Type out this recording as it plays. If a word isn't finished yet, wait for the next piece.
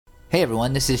Hey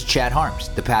everyone, this is Chad Harms,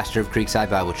 the pastor of Creekside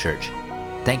Bible Church.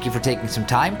 Thank you for taking some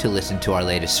time to listen to our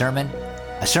latest sermon,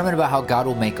 a sermon about how God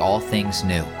will make all things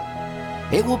new.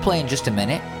 It will play in just a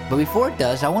minute, but before it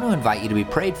does, I want to invite you to be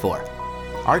prayed for.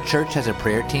 Our church has a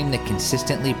prayer team that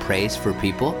consistently prays for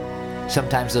people.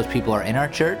 Sometimes those people are in our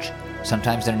church,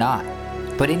 sometimes they're not.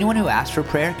 But anyone who asks for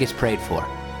prayer gets prayed for.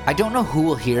 I don't know who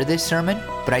will hear this sermon,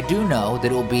 but I do know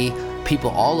that it will be people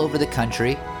all over the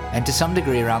country and to some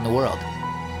degree around the world.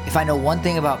 If I know one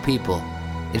thing about people,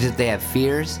 it is that they have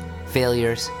fears,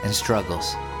 failures, and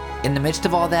struggles. In the midst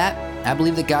of all that, I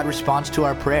believe that God responds to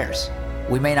our prayers.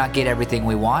 We may not get everything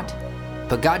we want,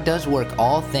 but God does work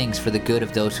all things for the good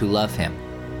of those who love Him,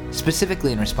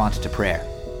 specifically in response to prayer.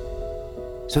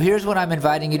 So here's what I'm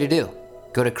inviting you to do.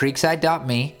 Go to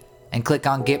creekside.me and click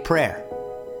on Get Prayer.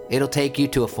 It'll take you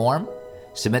to a form,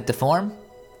 submit the form,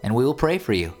 and we will pray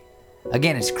for you.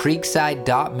 Again, it's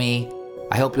creekside.me.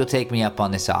 I hope you'll take me up on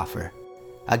this offer.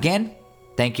 Again,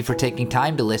 thank you for taking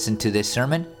time to listen to this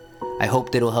sermon. I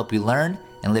hope that it will help you learn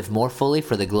and live more fully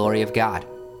for the glory of God.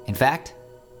 In fact,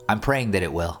 I'm praying that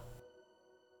it will.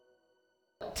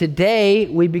 Today,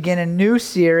 we begin a new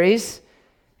series,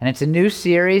 and it's a new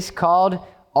series called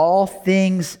All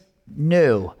Things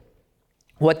New.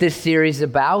 What this series is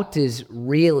about is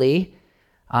really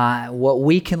what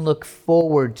we can look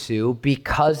forward to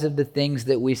because of the things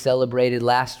that we celebrated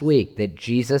last week, that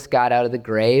Jesus got out of the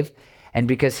grave, and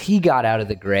because He got out of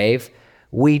the grave,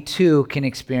 we too can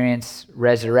experience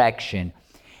resurrection.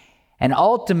 And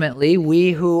ultimately,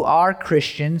 we who are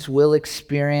Christians will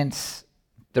experience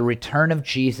the return of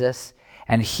Jesus,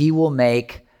 and He will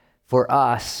make for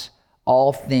us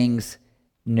all things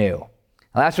new.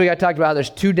 Last week I talked about there's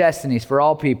two destinies for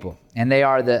all people, and they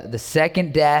are the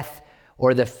second death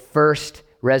or the first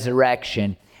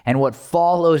resurrection. And what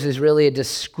follows is really a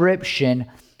description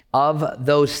of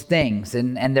those things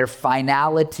and their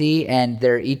finality and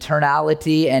their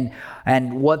eternality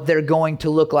and what they're going to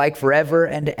look like forever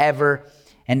and ever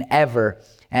and ever.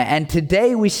 And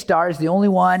today we start as the only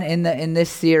one in this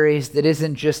series that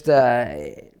isn't just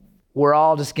we're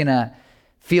all just gonna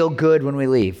feel good when we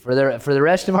leave. For the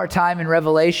rest of our time in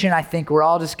Revelation, I think we're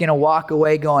all just going to walk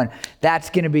away going,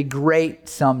 that's going to be great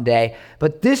someday.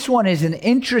 But this one is an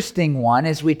interesting one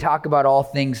as we talk about all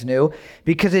things new,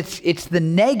 because it's the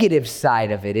negative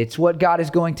side of it. It's what God is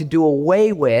going to do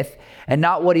away with and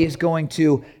not what He is going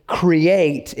to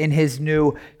create in His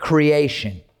new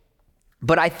creation.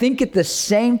 But I think at the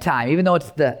same time, even though it's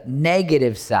the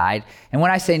negative side, and when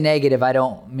I say negative, I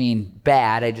don't mean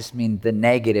bad, I just mean the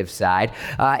negative side.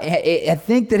 I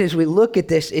think that as we look at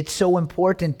this, it's so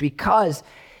important because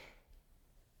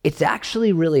it's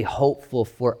actually really hopeful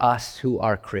for us who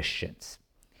are Christians.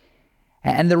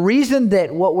 And the reason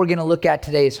that what we're going to look at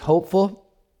today is hopeful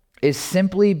is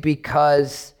simply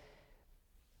because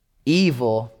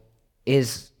evil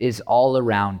is all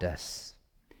around us.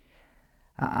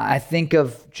 I think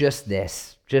of just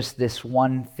this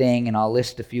one thing, and I'll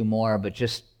list a few more, but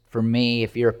just for me,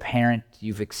 if you're a parent,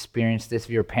 you've experienced this.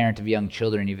 If you're a parent of young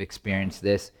children, you've experienced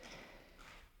this.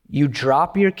 You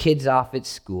drop your kids off at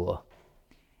school,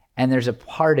 and there's a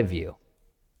part of you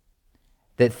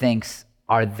that thinks,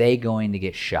 are they going to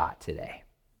get shot today?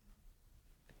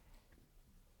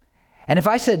 And if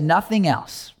I said nothing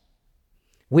else,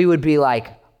 we would be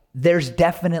like, there's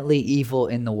definitely evil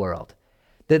in the world.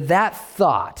 That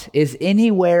thought is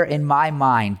anywhere in my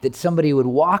mind that somebody would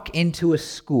walk into a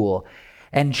school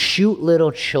and shoot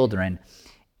little children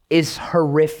is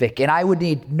horrific. And I would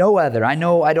need no other. I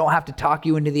know I don't have to talk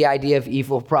you into the idea of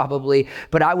evil probably,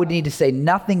 but I would need to say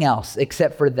nothing else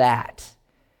except for that.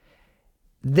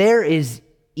 There is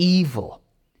evil.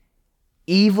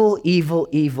 Evil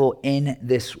in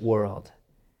this world.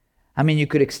 I mean, you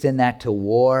could extend that to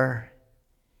war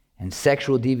and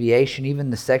sexual deviation,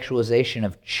 even the sexualization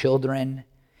of children,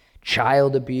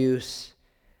 child abuse.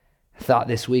 I thought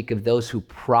this week of those who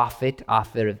profit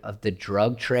off of the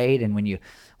drug trade. And when you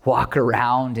walk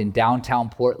around in downtown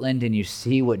Portland and you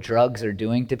see what drugs are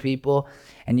doing to people,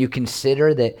 and you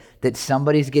consider that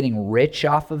somebody's getting rich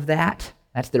off of that,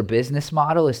 that's their business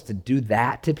model, is to do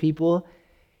that to people,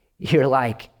 you're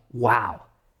like, wow,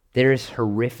 there is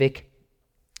horrific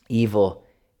evil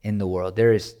in the world.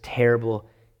 There is terrible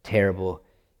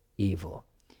evil.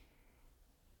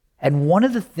 And one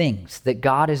of the things that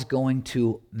God is going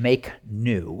to make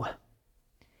new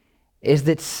is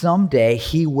that someday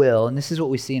He will, and this is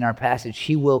what we see in our passage,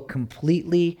 He will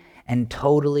completely and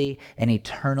totally and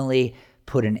eternally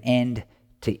put an end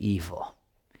to evil.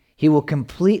 He will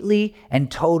completely and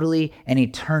totally and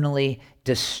eternally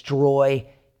destroy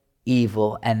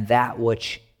evil and that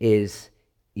which is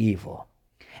evil.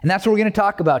 And that's what we're going to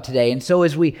talk about today. And so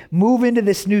as we move into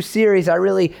this new series, I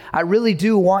really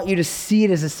do want you to see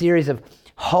it as a series of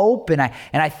hope. And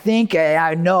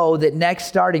I know that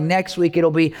starting next week,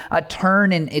 it'll be a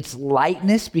turn in its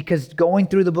lightness, because going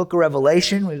through the book of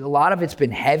Revelation, a lot of it's been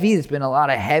heavy. There's been a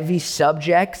lot of heavy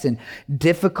subjects and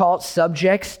difficult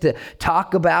subjects to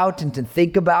talk about and to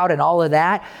think about and all of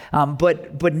that.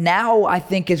 But now I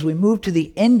think as we move to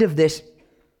the end of this,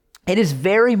 it is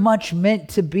very much meant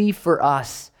to be for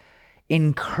us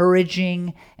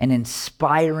encouraging and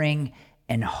inspiring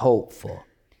and hopeful.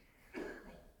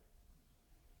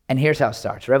 And here's how it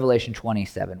starts. Revelation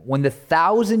 27. When the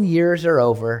 1,000 years are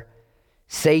over,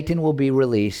 Satan will be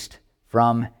released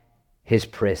from his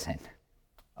prison.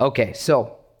 Okay,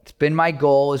 so it's been my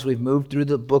goal as we've moved through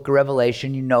the book of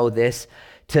Revelation, you know this,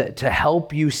 to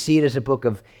help you see it as a book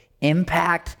of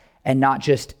impact and not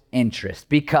just interest.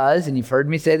 Because, and you've heard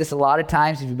me say this a lot of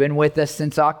times, if you've been with us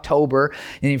since October,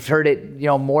 and you've heard it,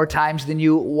 more times than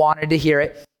you wanted to hear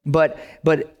it, but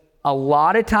a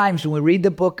lot of times when we read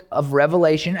the book of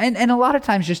Revelation, and a lot of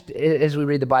times just as we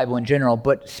read the Bible in general,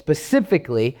 but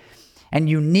specifically and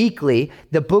uniquely,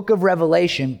 the book of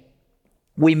Revelation,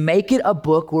 we make it a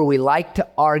book where we like to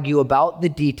argue about the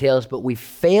details, but we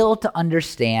fail to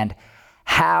understand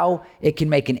how it can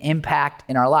make an impact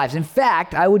in our lives. In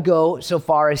fact, I would go so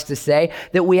far as to say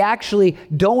that we actually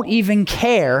don't even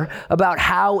care about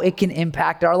how it can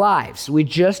impact our lives. We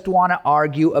just want to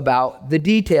argue about the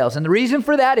details. And the reason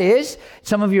for that is,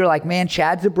 some of you are like, man,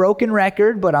 Chad's a broken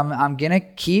record, but I'm going to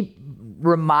keep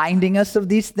reminding us of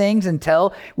these things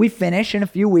until we finish in a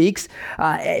few weeks.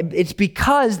 It's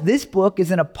because this book is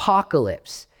an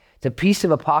apocalypse. It's a piece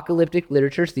of apocalyptic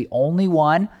literature. It's the only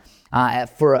one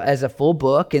as a full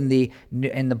book in the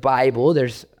Bible.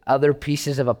 There's other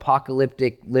pieces of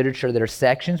apocalyptic literature that are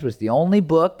sections, but it's the only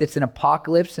book that's an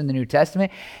apocalypse in the New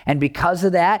Testament. And because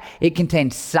of that, it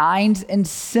contains signs and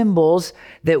symbols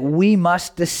that we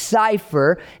must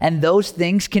decipher, and those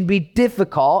things can be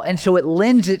difficult. And so it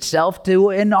lends itself to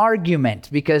an argument,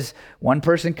 because one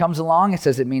person comes along and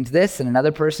says it means this, and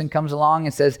another person comes along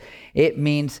and says it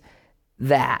means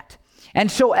that. And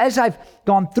so as I've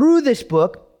gone through this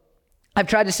book, I've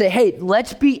tried to say, hey,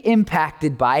 let's be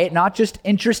impacted by it, not just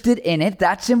interested in it.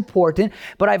 That's important.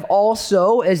 But I've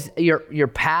also, as your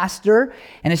pastor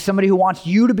and as somebody who wants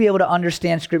you to be able to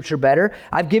understand Scripture better,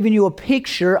 I've given you a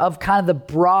picture of kind of the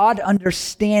broad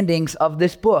understandings of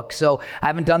this book. So I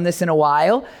haven't done this in a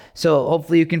while, so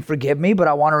hopefully you can forgive me, but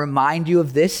I want to remind you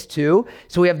of this too.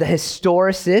 So we have the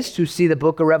historicists who see the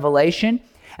book of Revelation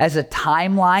as a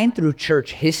timeline through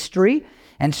church history.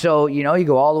 And so, you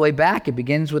go all the way back. It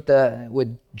begins with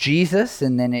Jesus,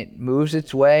 and then it moves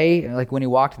its way, like when he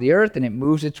walked the earth, and it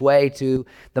moves its way to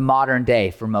the modern day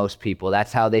for most people.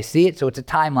 That's how they see it. So it's a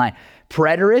timeline.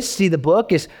 Preterists see the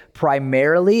book as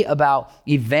primarily about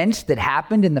events that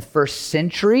happened in the first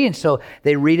century. And so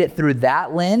they read it through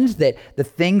that lens, that the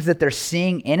things that they're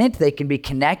seeing in it, they can be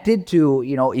connected to,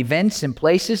 events and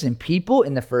places and people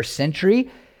in the first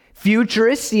century.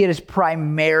 Futurists see it as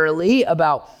primarily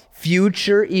about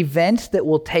future events that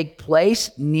will take place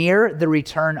near the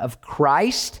return of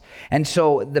Christ. And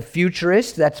so the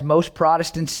futurists, that's most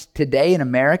Protestants today in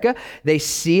America, they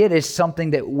see it as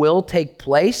something that will take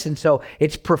place. And so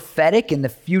it's prophetic in the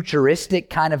futuristic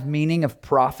kind of meaning of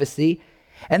prophecy.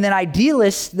 And then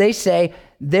idealists, they say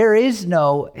there is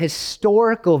no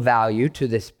historical value to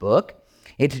this book.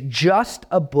 It's just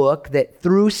a book that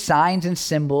through signs and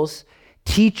symbols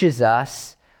teaches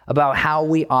us about how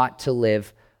we ought to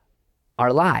live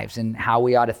our lives and how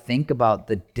we ought to think about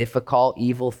the difficult,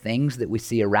 evil things that we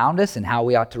see around us and how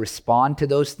we ought to respond to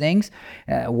those things.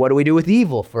 What do we do with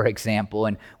evil, for example?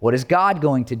 And what is God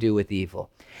going to do with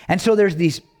evil? And so there's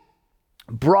these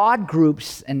broad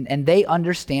groups, and they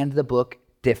understand the book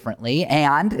differently.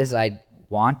 And as I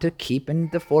want to keep in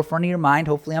the forefront of your mind,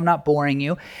 hopefully I'm not boring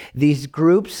you, these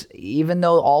groups, even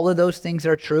though all of those things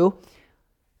are true,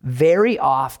 very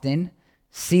often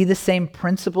see the same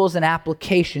principles and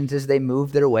applications as they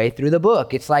move their way through the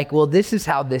book. It's like, well, this is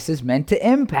how this is meant to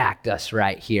impact us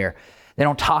right here. They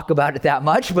don't talk about it that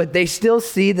much, but they still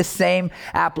see the same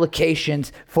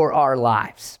applications for our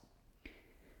lives.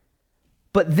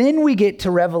 But then we get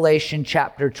to Revelation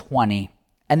chapter 20,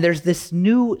 and there's this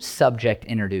new subject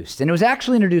introduced. And it was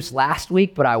actually introduced last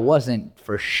week, but I wasn't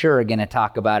for sure going to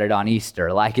talk about it on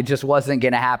Easter. Like, it just wasn't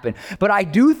going to happen. But I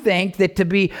do think that to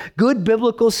be good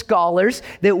biblical scholars,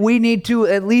 that we need to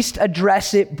at least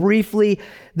address it briefly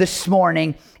this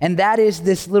morning. And that is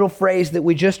this little phrase that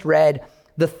we just read,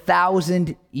 the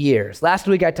 1,000 years. Last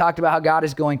week I talked about how God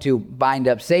is going to bind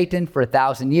up Satan for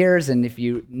 1,000 years. And if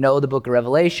you know the book of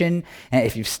Revelation, and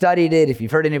if you've studied it, if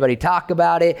you've heard anybody talk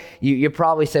about it, you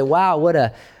probably say, wow, what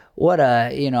a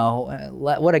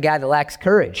guy that lacks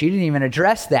courage. He didn't even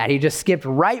address that. He just skipped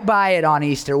right by it on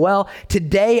Easter. Well,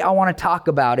 today I want to talk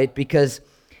about it because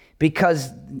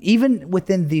even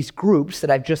within these groups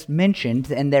that I've just mentioned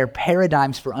and their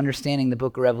paradigms for understanding the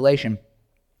book of Revelation,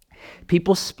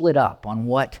 people split up on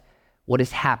what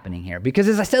is happening here. Because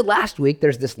as I said last week,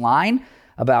 there's this line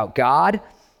about God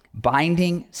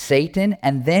binding Satan,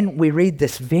 and then we read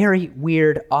this very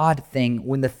weird, odd thing.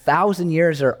 When the 1,000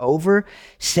 years are over,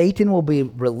 Satan will be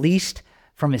released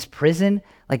from his prison.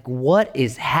 Like, what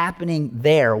is happening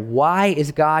there? Why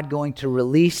is God going to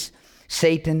release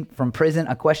Satan from prison?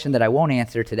 A question that I won't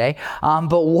answer today.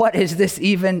 But what is this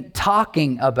even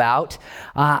talking about?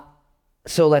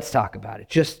 So let's talk about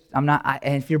it.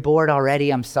 And if you're bored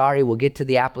already, I'm sorry. We'll get to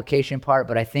the application part,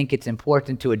 but I think it's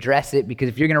important to address it because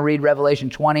if you're going to read Revelation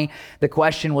 20, the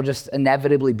question will just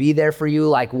inevitably be there for you.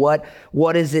 Like, what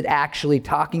is it actually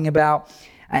talking about?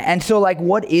 And so, like,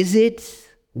 what is it?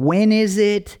 When is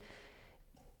it?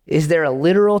 Is there a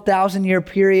literal 1,000-year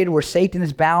period where Satan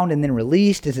is bound and then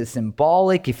released? Is it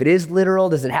symbolic? If it is literal,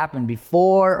 does it happen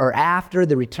before or after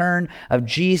the return of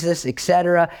Jesus,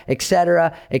 etc.,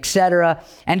 etc., etc.?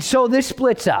 And so this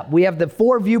splits up. We have the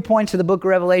 4 viewpoints of the book of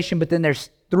Revelation, but then there's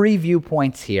 3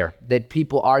 viewpoints here that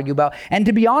people argue about. And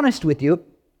to be honest with you,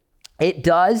 it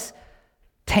does,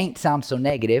 taint sounds so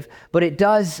negative, but it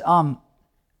does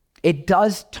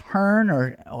turn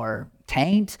or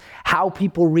taint how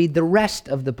people read the rest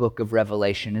of the book of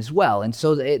Revelation as well. And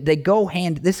so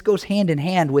this goes hand in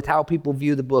hand with how people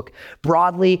view the book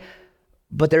broadly,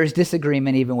 but there is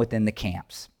disagreement even within the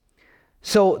camps.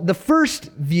 So the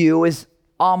first view is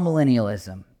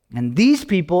amillennialism. And these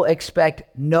people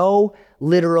expect no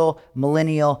literal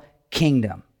millennial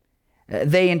kingdom.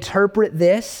 They interpret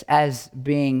this as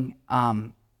being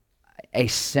a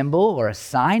symbol or a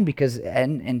sign because,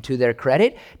 and to their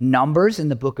credit, numbers in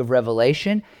the book of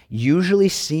Revelation usually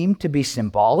seem to be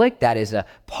symbolic. That is a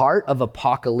part of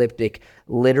apocalyptic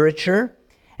literature.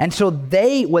 And so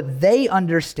what they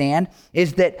understand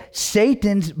is that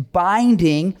Satan's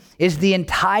binding is the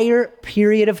entire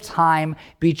period of time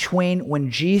between when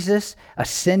Jesus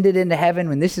ascended into heaven,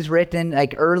 when this is written,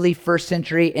 like early 1st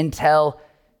century, until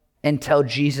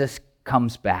Jesus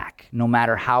comes back, no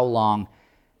matter how long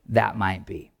that might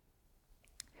be.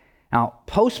 Now,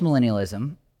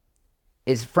 postmillennialism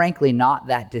is frankly not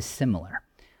that dissimilar.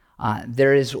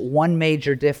 There is one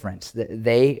major difference.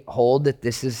 They hold that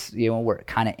this is, we're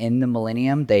kind of in the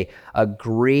millennium. They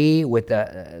agree with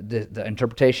the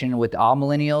interpretation with all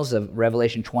millennials of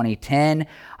Revelation 20:10.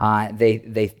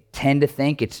 They tend to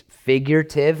think it's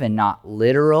figurative and not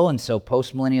literal, and so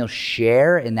postmillennials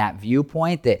share in that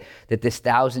viewpoint that this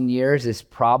 1,000 years is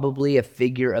probably a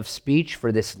figure of speech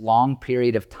for this long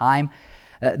period of time.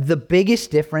 The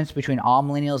biggest difference between all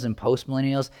millennials and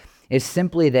postmillennials is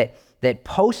simply that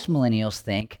postmillennials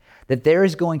think that there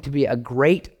is going to be a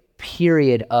great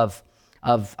period of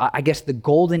I guess, the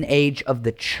golden age of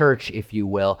the church, if you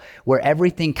will, where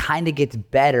everything kind of gets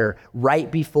better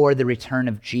right before the return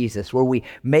of Jesus, where we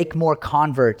make more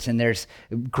converts and there's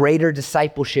greater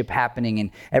discipleship happening and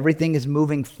everything is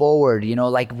moving forward,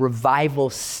 like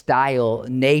revival style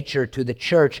nature to the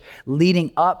church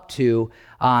leading up to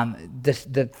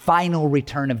the final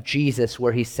return of Jesus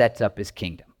where he sets up his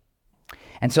kingdom.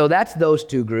 And so that's those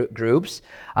 2 groups.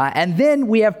 And then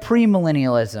we have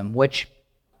premillennialism, which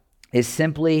is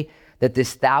simply that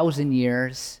this 1,000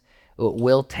 years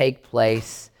will take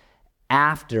place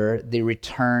after the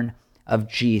return of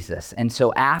Jesus. And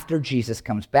so after Jesus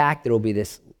comes back, there will be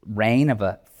this reign of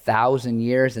 1,000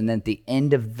 years. And then at the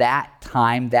end of that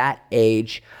time, that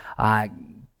age,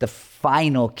 the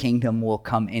final kingdom will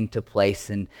come into place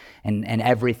and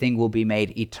everything will be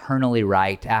made eternally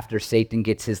right after Satan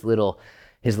gets his little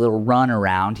run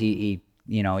around. He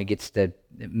gets to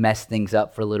mess things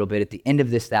up for a little bit at the end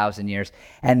of this 1,000 years.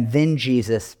 And then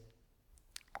Jesus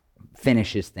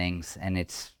finishes things and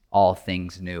it's all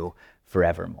things new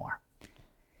forevermore.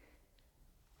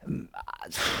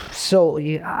 So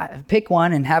pick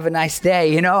one and have a nice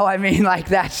day,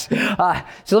 that's,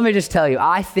 so let me just tell you,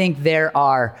 I think there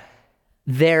are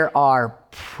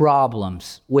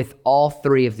problems with all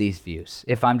 3 of these views,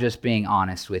 if I'm just being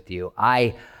honest with you.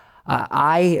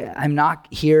 I'm not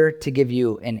here to give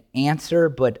you an answer,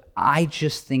 but I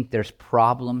just think there's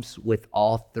problems with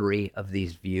all 3 of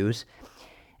these views.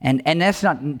 And that's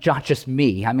not just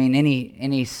me. I mean,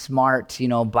 any smart,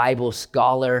 Bible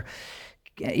scholar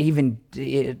even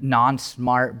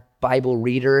non-smart Bible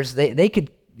readers, they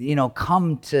could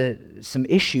come to some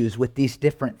issues with these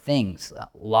different things.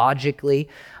 Logically,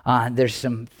 there's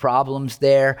some problems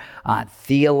there.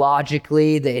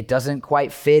 Theologically, it doesn't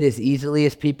quite fit as easily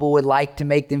as people would like to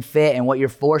make them fit, and what you're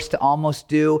forced to almost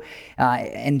do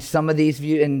in some of these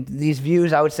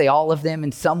views, I would say all of them,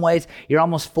 in some ways, you're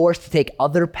almost forced to take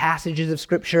other passages of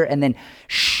Scripture and then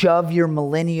shove your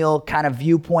millennial kind of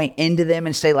viewpoint into them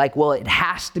and say like, well, it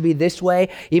has to be this way,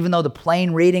 even though the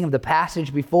plain reading of the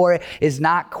passage before it is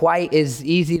not quite as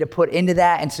easy to put into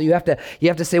that. And so you have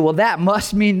to say, well, that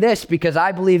must mean this because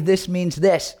I believe this means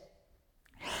this.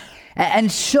 And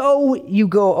so you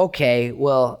go, okay,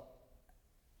 well,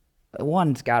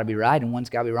 one's got to be right and one's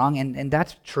got to be wrong. And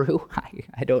that's true.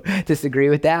 I don't disagree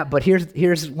with that. But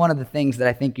here's one of the things that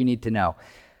I think you need to know.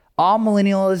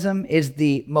 Amillennialism is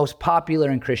the most popular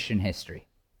in Christian history.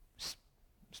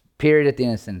 Period, at the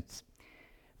end of the sentence.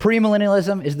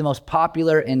 Premillennialism is the most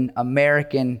popular in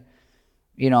America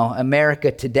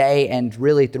today and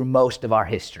really through most of our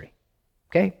history.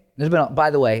 Okay? There's been, by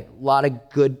the way, a lot of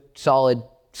good, solid,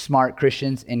 smart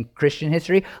Christians in Christian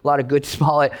history, a lot of good,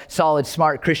 solid,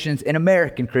 smart Christians in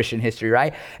American Christian history,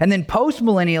 right? And then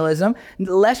postmillennialism,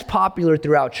 less popular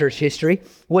throughout church history,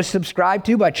 was subscribed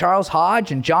to by Charles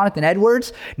Hodge and Jonathan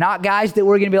Edwards, not guys that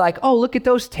were going to be like, oh, look at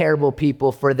those terrible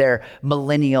people for their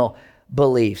millennial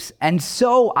beliefs. And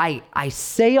so I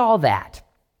say all that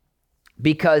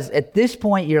because at this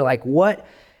point you're like, what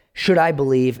should I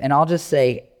believe? And I'll just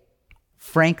say,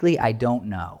 frankly, I don't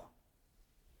know.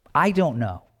 I don't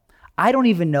know. I don't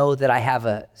even know that I have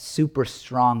a super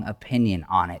strong opinion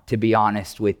on it, to be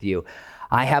honest with you.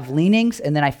 I have leanings,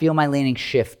 and then I feel my leanings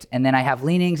shift. And then I have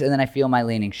leanings, and then I feel my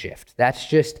leanings shift. That's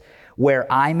just where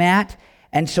I'm at.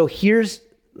 And so here's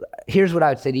what I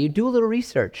would say to you. Do a little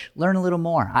research. Learn a little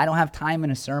more. I don't have time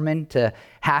in a sermon to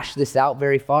hash this out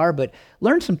very far, but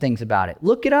learn some things about it.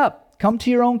 Look it up. Come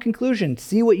to your own conclusion.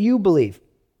 See what you believe.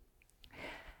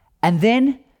 And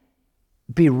then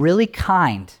be really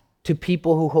kind to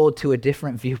people who hold to a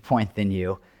different viewpoint than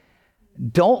you.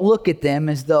 Don't look at them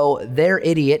as though they're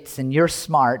idiots and you're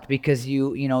smart because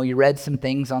you read some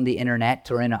things on the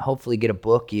internet or hopefully get a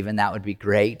book even. That would be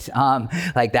great.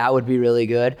 That would be really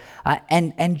good.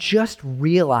 And just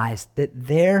realize that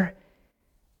there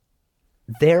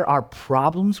are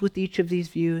problems with each of these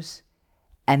views,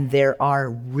 and there are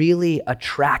really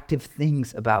attractive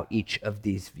things about each of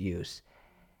these views.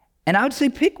 And I would say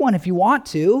pick one if you want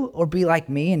to, or be like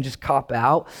me and just cop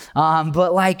out.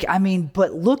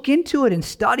 But look into it and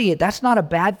study it. That's not a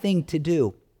bad thing to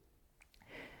do.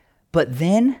 But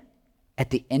then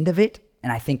at the end of it,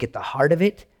 and I think at the heart of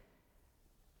it,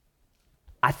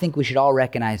 I think we should all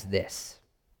recognize this.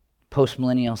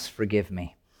 Postmillennials, forgive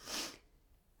me.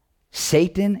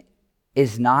 Satan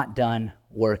is not done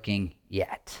working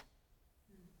yet.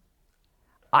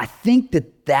 I think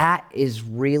that is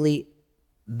really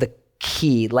the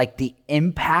key, like the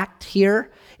impact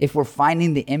here. If we're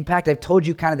finding the impact, I've told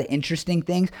you kind of the interesting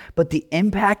things, but the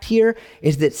impact here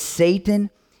is that Satan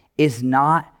is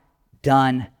not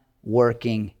done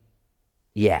working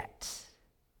yet.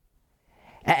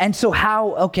 And so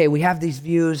we have these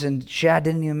views, and Shad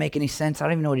didn't even make any sense. I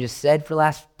don't even know what he just said for the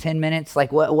last 10 minutes.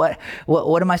 Like, what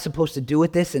am I supposed to do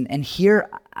with this? And here,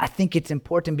 I think it's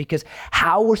important because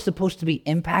how we're supposed to be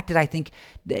impacted, I think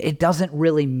it doesn't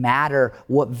really matter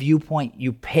what viewpoint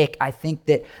you pick. I think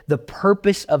that the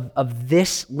purpose of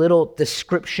this little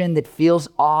description that feels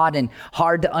odd and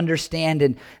hard to understand,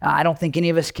 and I don't think any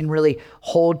of us can really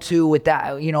hold to with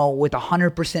that, with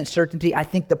 100% certainty. I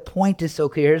think the point is so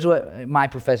clear. Here's what my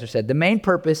professor said. The main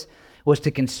purpose was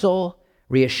to console,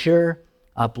 reassure,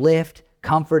 uplift,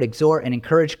 comfort, exhort, and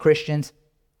encourage Christians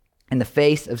in the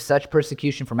face of such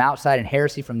persecution from outside and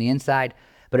heresy from the inside,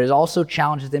 but it also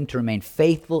challenges them to remain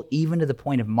faithful even to the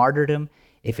point of martyrdom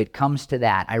if it comes to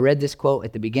that. I read this quote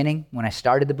at the beginning when I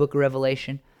started the book of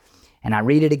Revelation, and I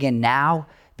read it again now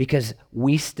because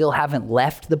we still haven't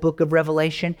left the book of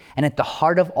Revelation, and at the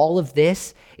heart of all of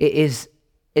this is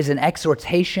an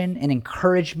exhortation, an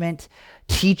encouragement,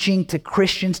 teaching to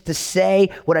Christians to say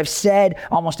what I've said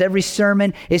almost every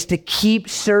sermon is to keep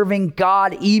serving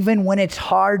God even when it's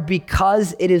hard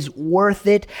because it is worth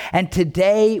it. And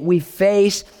today we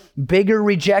face bigger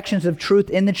rejections of truth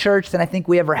in the church than I think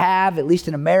we ever have, at least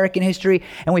in American history.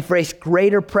 And we face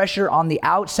greater pressure on the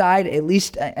outside, at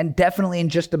least and definitely in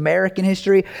just American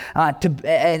history, and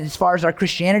as far as our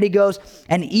Christianity goes.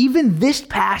 And even this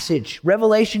passage,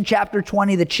 Revelation chapter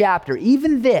 20, the chapter,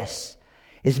 even this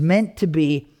is meant to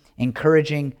be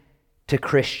encouraging to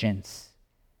Christians.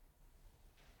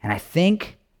 And I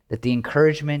think that the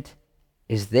encouragement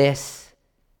is this,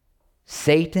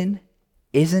 Satan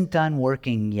isn't done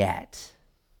working yet.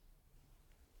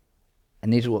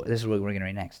 And this is what we're going to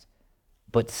read next.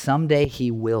 But someday he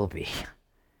will be,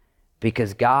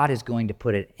 because God is going to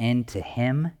put an end to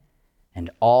him and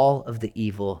all of the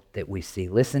evil that we see.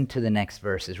 Listen to the next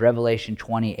verses, Revelation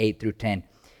 20:8-10.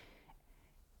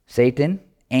 Satan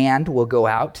will go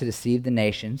out to deceive the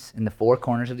nations in the four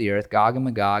corners of the earth, Gog and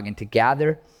Magog, and to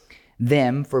gather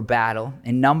them for battle.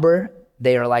 In number,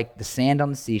 they are like the sand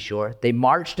on the seashore. They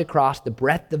marched across the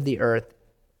breadth of the earth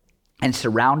and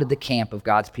surrounded the camp of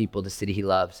God's people, the city he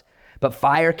loves. But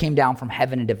fire came down from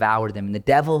heaven and devoured them. And the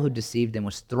devil who deceived them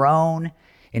was thrown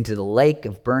into the lake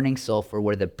of burning sulfur,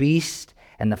 where the beast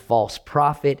and the false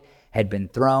prophet had been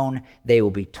thrown. They will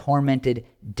be tormented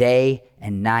day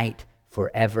and night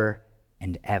forever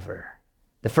and ever.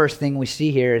 The first thing we see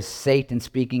here is Satan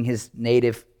speaking his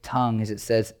native tongue, as it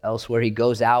says elsewhere. He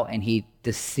goes out and he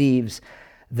deceives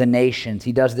the nations.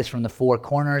 He does this from the four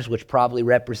corners, which probably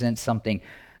represents something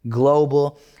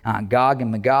global. Gog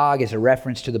and Magog is a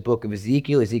reference to the book of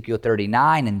Ezekiel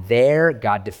 39, and there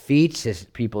God defeats his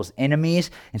people's enemies.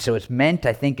 And so it's meant,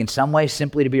 I think, in some ways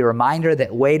simply to be a reminder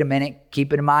that, wait a minute,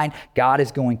 keep it in mind, God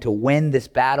is going to win this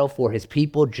battle for his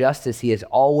people, just as he has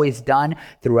always done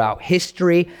throughout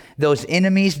history. Those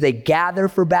enemies, they gather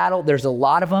for battle. There's a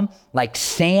lot of them, like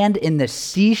sand in the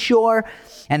seashore,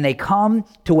 and they come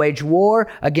to wage war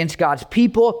against God's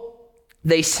people.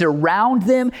 They surround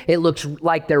them. It looks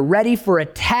like they're ready for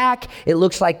attack. It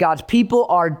looks like God's people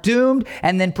are doomed.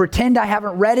 And then pretend I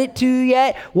haven't read it to you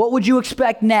yet. What would you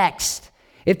expect next?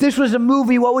 If this was a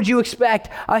movie, what would you expect?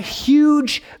 A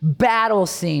huge battle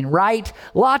scene, right?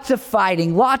 Lots of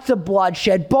fighting, lots of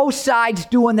bloodshed, both sides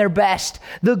doing their best.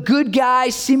 The good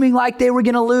guys seeming like they were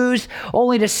going to lose,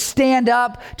 only to stand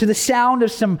up to the sound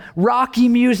of some Rocky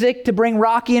music, to bring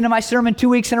Rocky into my sermon 2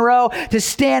 weeks in a row, to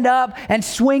stand up and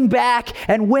swing back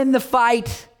and win the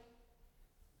fight.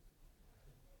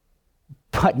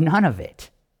 But none of it.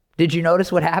 Did you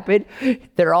notice what happened?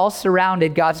 They're all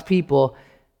surrounded, God's people.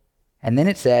 And then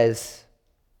it says,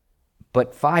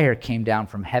 but fire came down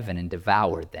from heaven and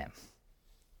devoured them.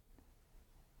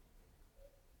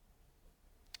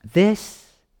 This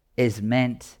is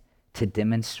meant to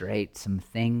demonstrate some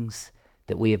things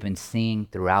that we have been seeing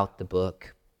throughout the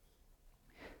book.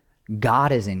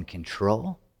 God is in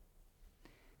control.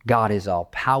 God is all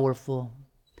powerful.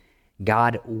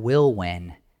 God will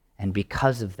win. And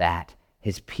because of that,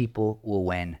 his people will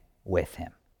win with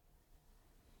him.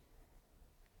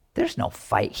 There's no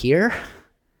fight here.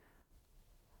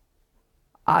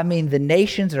 I mean, the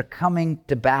nations are coming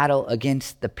to battle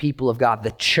against the people of God,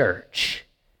 the church.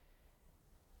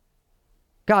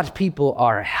 God's people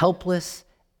are helpless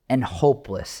and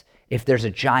hopeless if there's a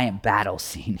giant battle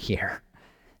scene here.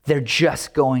 They're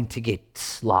just going to get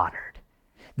slaughtered.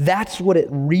 That's what it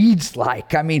reads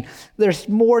like. I mean, there's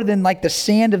more than like the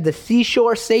sand of the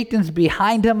seashore. Satan's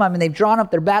behind them. I mean, they've drawn up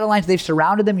their battle lines. They've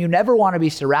surrounded them. You never want to be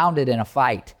surrounded in a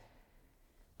fight.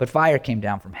 But fire came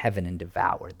down from heaven and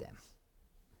devoured them.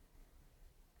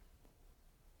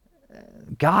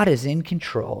 God is in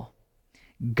control.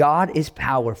 God is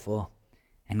powerful.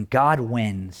 And God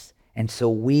wins. And so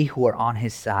we who are on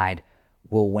his side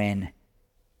will win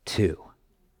too.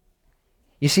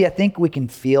 You see, I think we can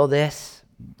feel this,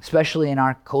 especially in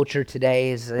our culture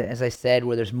today, as I said,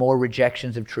 where there's more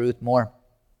rejections of truth, more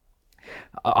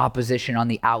opposition on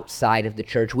the outside of the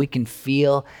church. We can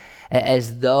feel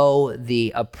as though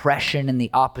the oppression and the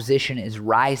opposition is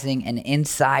rising, and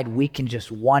inside we can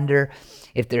just wonder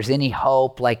if there's any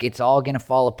hope, like it's all going to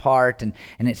fall apart, and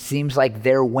it seems like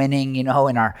they're winning,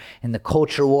 in the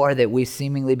culture war that we've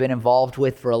seemingly been involved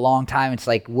with for a long time. It's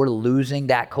like we're losing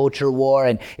that culture war,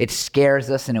 and it scares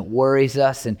us and it worries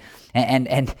us.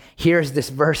 And here's this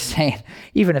verse saying,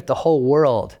 even if the whole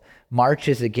world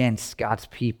marches against God's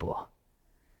people,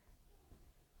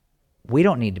 we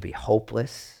don't need to be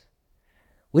hopeless.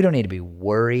 We don't need to be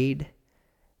worried,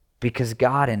 because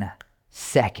God in a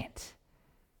second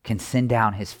can send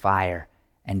down his fire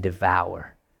and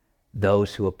devour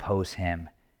those who oppose him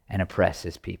and oppress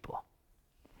his people.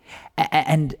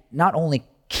 And not only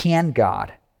can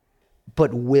God,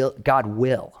 but God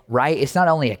will, right? It's not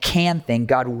only a can thing,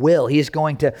 God will. He is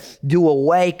going to do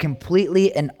away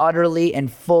completely and utterly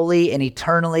and fully and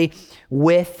eternally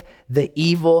with the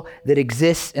evil that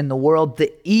exists in the world,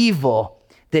 the evil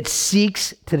that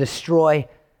seeks to destroy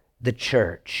the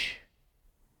church.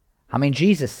 I mean,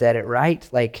 Jesus said it, right?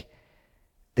 Like,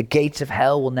 the gates of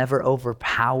hell will never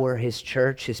overpower his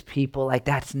church, his people. Like,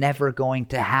 that's never going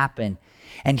to happen.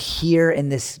 And here in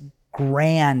this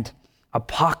grand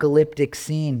apocalyptic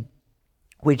scene,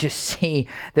 we just see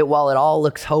that while it all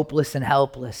looks hopeless and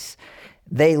helpless,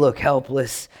 they look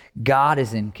helpless. God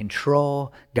is in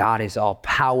control. God is all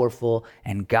powerful,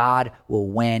 and God will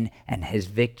win, and his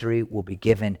victory will be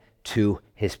given to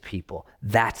his people.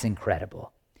 That's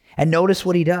incredible. And notice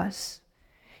what he does.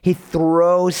 He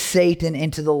throws Satan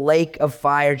into the lake of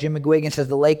fire. Jim McGuigan says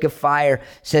the lake of fire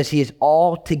says he is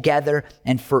altogether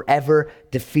and forever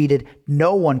defeated.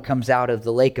 No one comes out of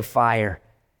the lake of fire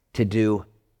to do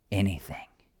anything.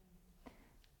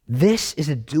 This is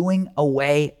a doing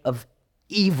away of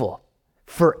evil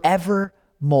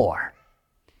forevermore.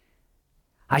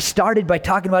 I started by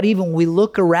talking about evil. When we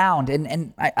look around,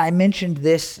 and I mentioned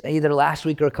this either last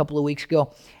week or a couple of weeks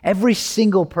ago, every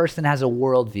single person has a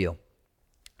worldview.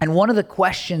 And one of the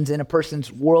questions in a person's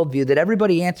worldview that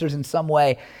everybody answers in some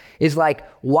way is like,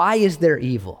 why is there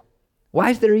evil?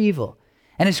 Why is there evil?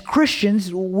 And as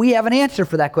Christians, we have an answer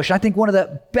for that question. I think one of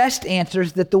the best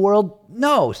answers that the world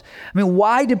knows. I mean,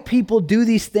 why do people do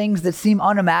these things that seem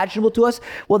unimaginable to us?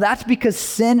 Well, that's because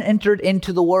sin entered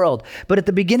into the world. But at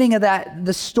the beginning of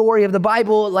the story of the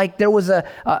Bible, like there was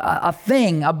a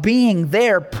being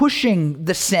there pushing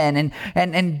the sin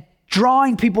and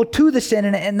drawing people to the sin,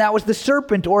 and that was the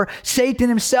serpent or Satan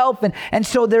himself. And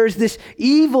so there's this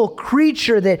evil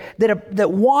creature that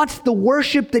wants the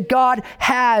worship that God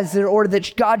has or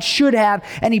that God should have,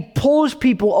 and he pulls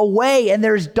people away, and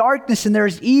there's darkness and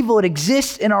there's evil. It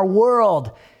exists in our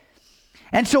world.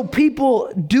 And so people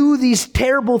do these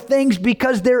terrible things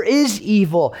because there is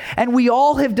evil. And we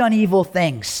all have done evil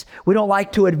things. We don't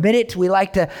like to admit it. We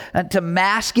like to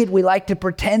mask it. We like to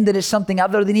pretend that it's something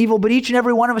other than evil. But each and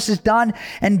every one of us has done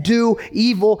and do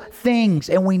evil things,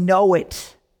 and we know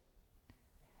it.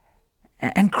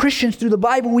 And Christians, through the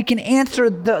Bible, we can answer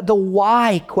the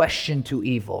why question to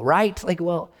evil, right? Like,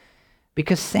 well,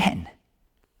 because sin,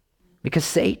 because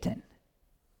Satan.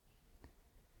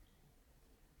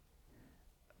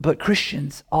 But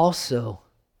Christians also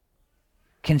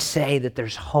can say that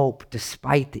there's hope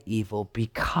despite the evil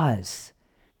because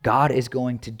God is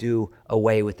going to do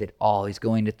away with it all. He's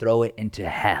going to throw it into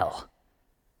hell.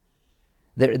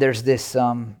 There's this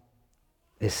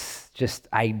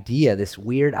idea, this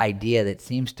weird idea that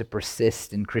seems to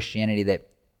persist in Christianity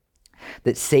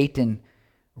that Satan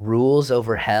rules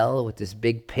over hell with this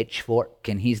big pitchfork,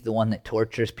 and he's the one that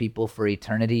tortures people for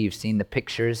eternity. You've seen the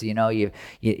pictures,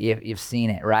 you've seen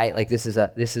it, right? Like this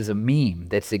is a meme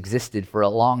that's existed for a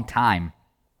long time.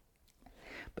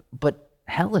 But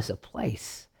hell is a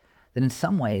place that in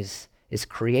some ways is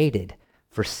created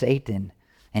for Satan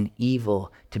and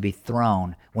evil to be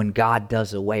thrown when God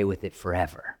does away with it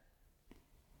forever.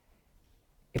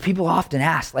 If people often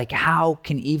ask, like, how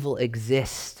can evil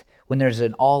exist when there's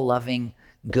an all-loving,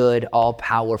 good,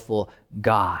 all-powerful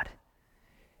God?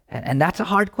 And that's a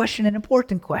hard question, an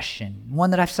important question,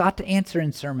 one that I've sought to answer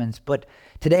in sermons. But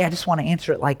today I just want to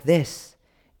answer it like this.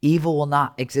 Evil will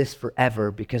not exist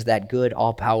forever because that good,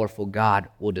 all-powerful God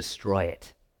will destroy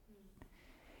it.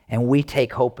 And we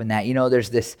take hope in that. There's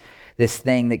this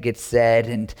thing that gets said,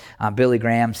 and Billy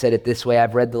Graham said it this way: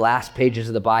 I've read the last pages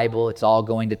of the Bible. It's all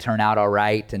going to turn out all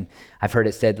right. And I've heard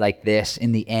it said like this: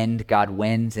 in the end, God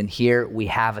wins. And here we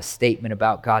have a statement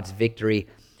about God's victory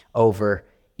over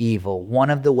evil.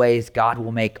 One of the ways God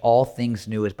will make all things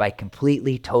new is by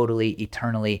completely, totally,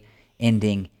 eternally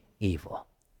ending evil.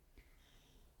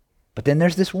 But then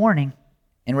there's this warning.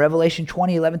 In Revelation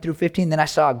 20:11-15, then I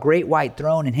saw a great white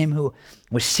throne and him who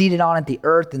was seated on it. The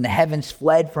earth and the heavens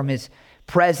fled from his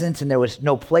presence, and there was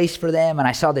no place for them. And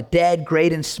I saw the dead,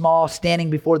 great and small, standing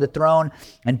before the throne,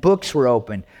 and books were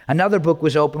opened. Another book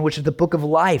was opened, which is the book of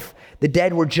life. The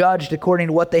dead were judged according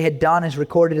to what they had done as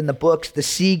recorded in the books. The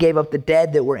sea gave up the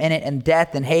dead that were in it, and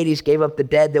death and Hades gave up the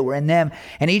dead that were in them.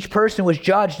 And each person was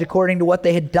judged according to what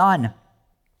they had done.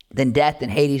 Then death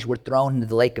and Hades were thrown into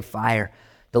the lake of fire.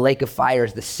 The lake of fire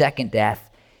is the second death.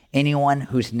 Anyone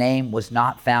whose name was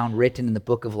not found written in the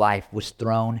book of life was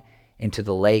thrown into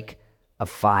the lake of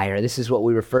fire. This is what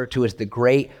we refer to as the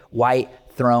great white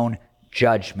throne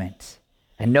judgment.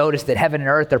 And notice that heaven and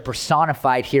earth are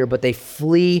personified here, but they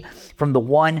flee from the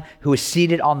one who is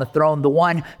seated on the throne, the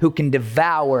one who can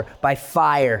devour by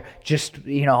fire, just,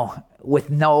 with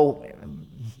no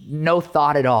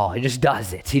thought at all. He just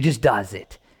does it. He just does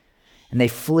it. And they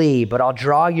flee, but I'll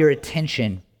draw your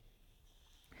attention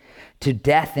to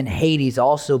death and Hades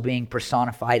also being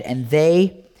personified. And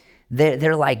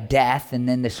they're like death, and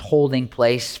then this holding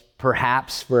place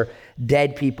perhaps for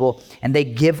dead people. And they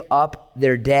give up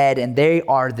their dead, and they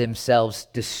are themselves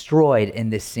destroyed in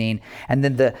this scene. And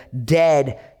then the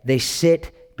dead, they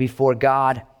sit before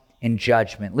God in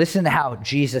judgment. Listen to how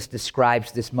Jesus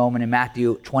describes this moment in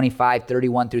Matthew 25,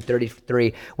 31 through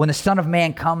 33. When the Son of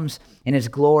Man comes in his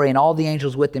glory and all the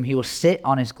angels with him, he will sit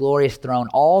on his glorious throne.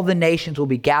 All the nations will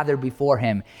be gathered before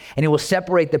him, and he will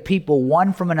separate the people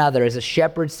one from another as a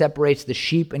shepherd separates the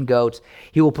sheep and goats.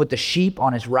 He will put the sheep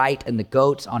on his right and the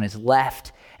goats on his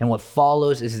left. And what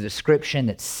follows is a description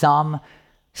that some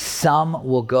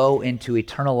will go into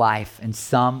eternal life and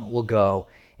some will go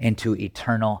into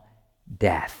eternal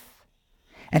death.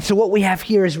 And so what we have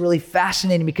here is really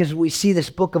fascinating because we see this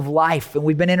book of life, and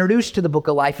we've been introduced to the book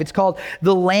of life. It's called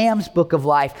the Lamb's Book of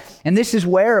Life. And this is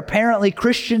where apparently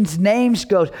Christians' names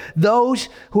go. Those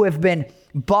who have been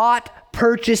bought,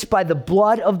 purchased by the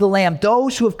blood of the Lamb.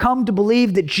 Those who have come to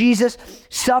believe that Jesus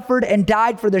suffered and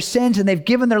died for their sins and they've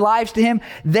given their lives to him.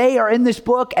 They are in this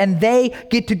book and they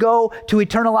get to go to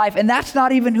eternal life. And that's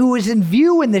not even who is in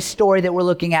view in this story that we're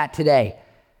looking at today.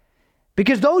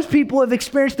 Because those people have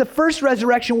experienced the first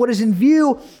resurrection. What is in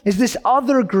view is this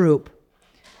other group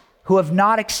who have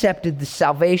not accepted the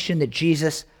salvation that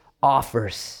Jesus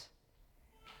offers.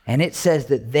 And it says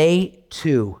that they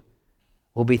too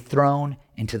will be thrown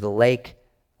into the lake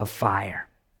of fire.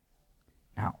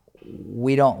 Now,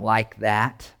 we don't like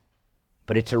that,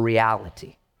 but it's a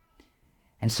reality.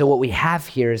 And so what we have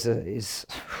here is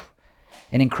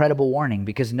an incredible warning,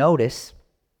 because notice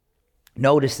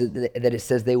that it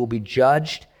says they will be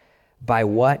judged by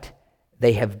what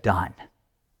they have done.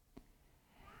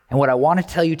 And what I want to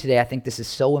tell you today, I think this is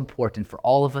so important for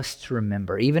all of us to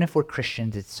remember. Even if we're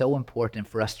Christians, it's so important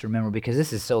for us to remember because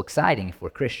this is so exciting if we're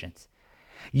Christians.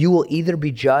 You will either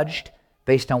be judged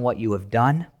based on what you have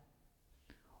done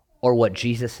or what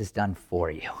Jesus has done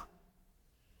for you.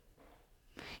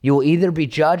 You will either be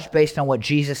judged based on what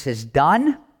Jesus has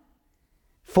done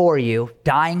for you,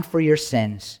 dying for your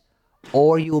sins,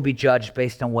 or you will be judged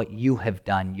based on what you have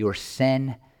done, your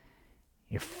sin,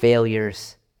 your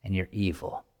failures, and your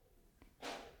evil.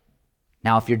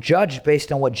 Now, if you're judged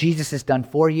based on what Jesus has done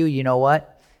for you, you know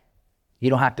what? You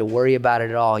don't have to worry about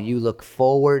it at all. You look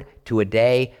forward to a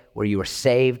day where you are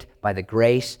saved by the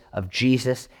grace of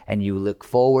Jesus, and you look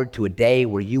forward to a day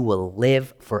where you will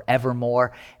live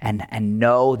forevermore and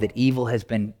know that evil has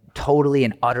been totally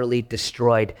and utterly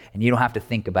destroyed, and you don't have to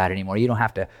think about it anymore. You don't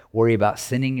have to worry about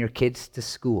sending your kids to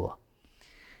school,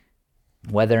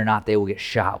 whether or not they will get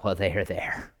shot while they are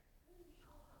there.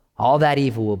 All that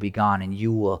evil will be gone, and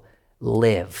you will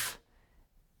live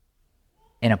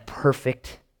in a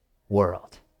perfect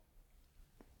world.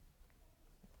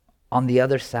 On the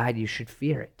other side, you should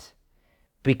fear it,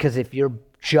 because if you're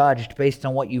judged based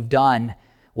on what you've done,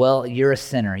 well, you're a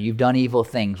sinner. You've done evil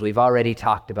things. We've already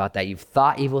talked about that. You've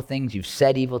thought evil things. You've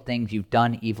said evil things. You've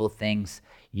done evil things.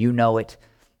 You know it.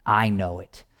 I know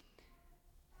it.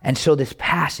 And so this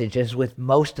passage, as with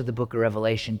most of the book of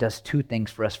Revelation, does two things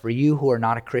for us. For you who are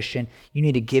not a Christian, you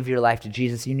need to give your life to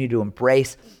Jesus. You need to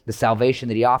embrace the salvation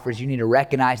that he offers. You need to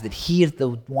recognize that he is the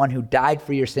one who died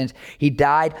for your sins. He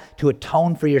died to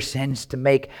atone for your sins, to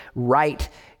make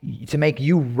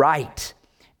you right.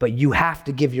 But you have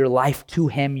to give your life to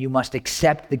him. You must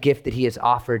accept the gift that he has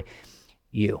offered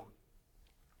you.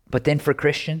 But then for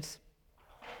Christians,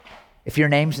 if your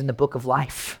name's in the book of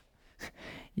life,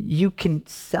 you can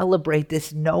celebrate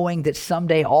this knowing that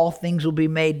someday all things will be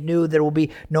made new. There will be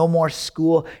no more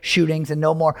school shootings and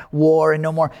no more war and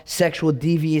no more sexual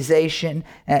deviation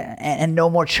and no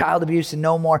more child abuse and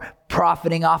no more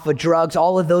profiting off of drugs.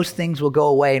 All of those things will go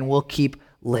away and we'll keep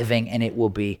living, and it will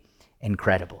be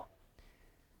incredible.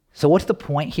 So what's the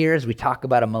point here as we talk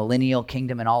about a millennial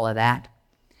kingdom and all of that?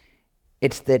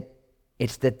 It's that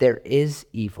there is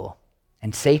evil,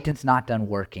 and Satan's not done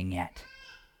working yet.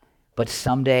 But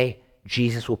someday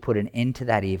Jesus will put an end to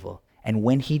that evil, and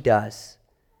when he does,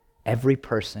 every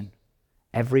person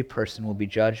will be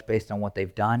judged based on what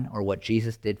they've done or what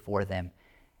Jesus did for them.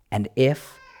 And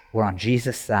if we're on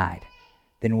Jesus' side,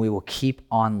 then we will keep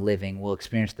on living. We'll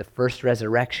experience the first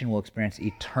resurrection. We'll experience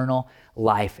eternal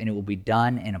life, and it will be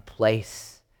done in a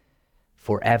place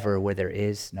forever where there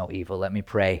is no evil. Let me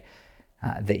pray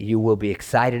that you will be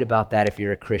excited about that if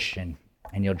you're a Christian,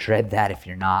 and you'll dread that if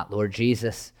you're not. Lord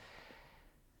Jesus,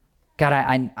 God,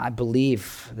 I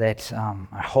believe that,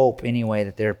 I hope anyway,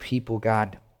 that there are people,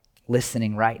 God,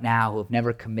 listening right now who have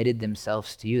never committed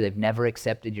themselves to you. They've never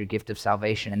accepted your gift of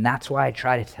salvation, and that's why I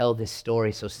try to tell this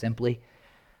story so simply.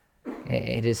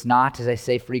 It is not, as I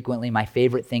say frequently, my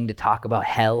favorite thing to talk about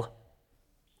hell,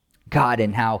 God,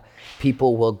 and how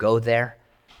people will go there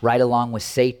right along with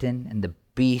Satan and the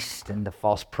beast and the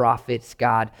false prophets,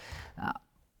 God.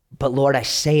 But Lord, I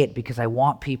say it because I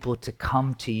want people to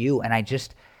come to you, and I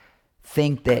just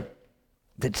think that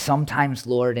sometimes,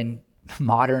 Lord, in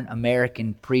modern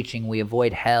American preaching. We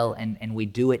avoid hell and we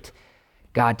do it,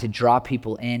 God, to draw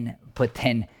people in, but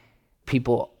then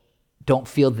people don't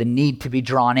feel the need to be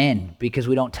drawn in because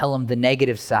we don't tell them the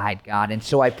negative side, God. And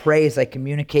so I pray as I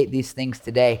communicate these things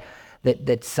today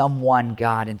that someone,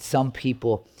 God, and some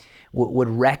people would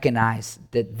recognize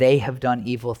that they have done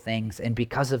evil things, and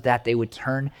because of that, they would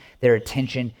turn their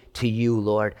attention to you,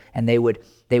 Lord, and they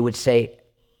would say,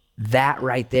 that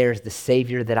right there is the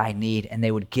Savior that I need, and they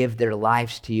would give their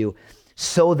lives to you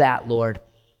so that, Lord,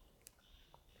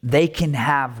 they can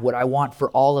have what I want for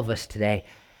all of us today,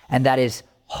 and that is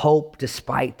hope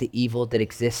despite the evil that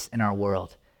exists in our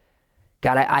world.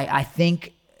 God, I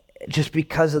think just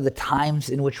because of the times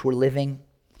in which we're living,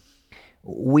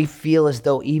 we feel as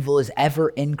though evil is ever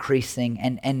increasing.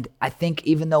 And I think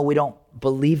even though we don't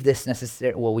believe this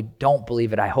necessarily, well, we don't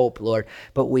believe it, I hope, Lord,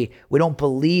 but we don't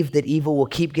believe that evil will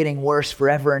keep getting worse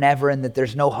forever and ever and that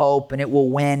there's no hope and it will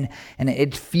win. And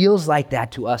it feels like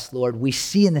that to us, Lord. We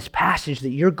see in this passage that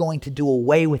you're going to do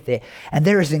away with it. And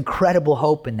there is incredible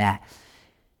hope in that.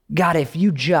 God, if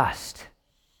you just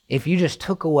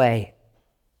took away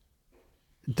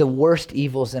the worst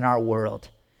evils in our world,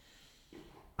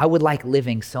 I would like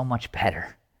living so much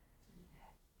better.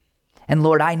 And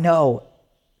Lord,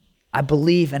 I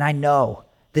believe and I know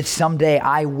that someday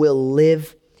I will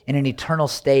live in an eternal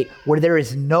state where there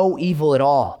is no evil at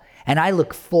all. And I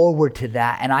look forward to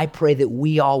that. And I pray that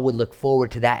we all would look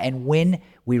forward to that. And when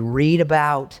we read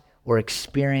about or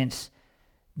experience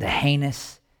the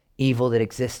heinous evil that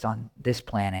exists on this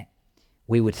planet,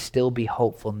 we would still be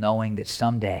hopeful knowing that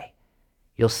someday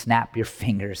you'll snap your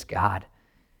fingers, God,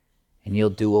 and you'll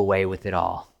do away with it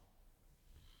all.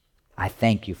 I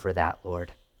thank you for that,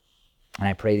 Lord. And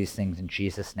I pray these things in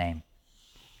Jesus' name.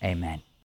 Amen.